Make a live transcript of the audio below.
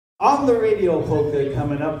On the Radio polka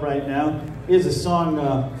coming up right now. Here's a song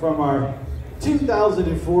from our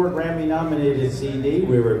 2004 Grammy-nominated CD.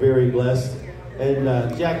 We were very blessed.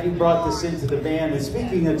 And Jackie brought this into the band. And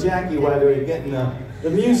speaking of Jackie, while they were getting the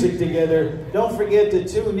music together, don't forget to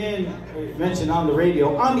tune in, mentioned on the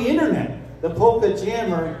radio, on the internet, the Polka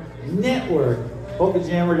Jammer Network,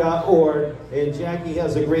 polkajammer.org. And Jackie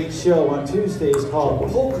has a great show on Tuesdays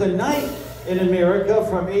called Polka Night in America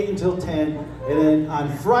from 8 until 10. And then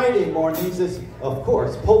on Friday mornings, it's, of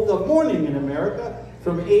course, Polka Morning in America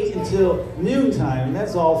from 8 until noontime. And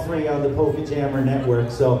that's all free on the Polka Jammer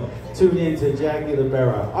Network. So tune in to Jackie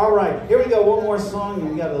Libera. All right, here we go. One more song.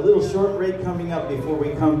 We got a little short break coming up before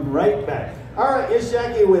we come right back. All right, here's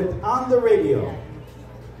Jackie with On the Radio.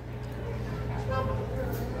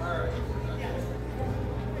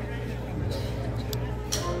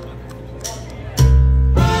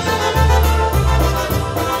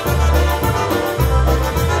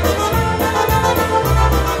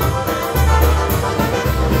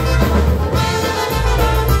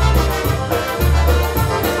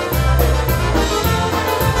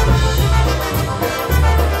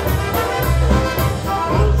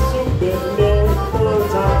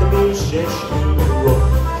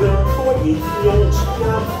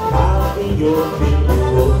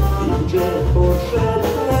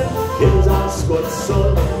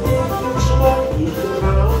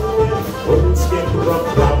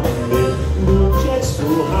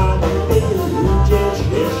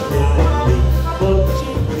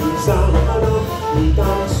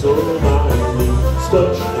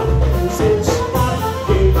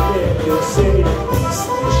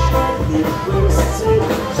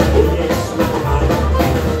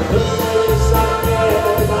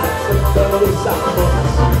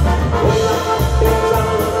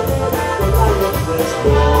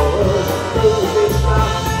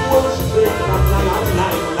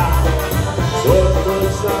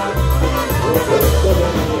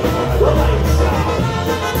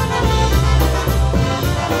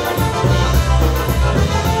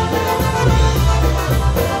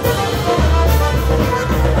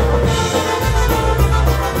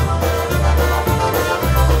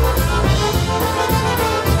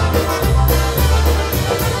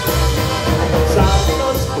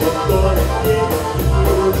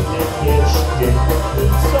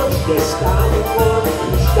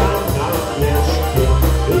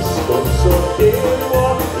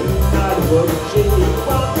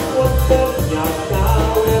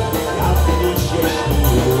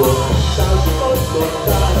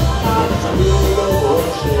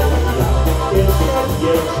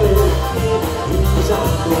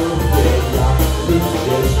 Zaku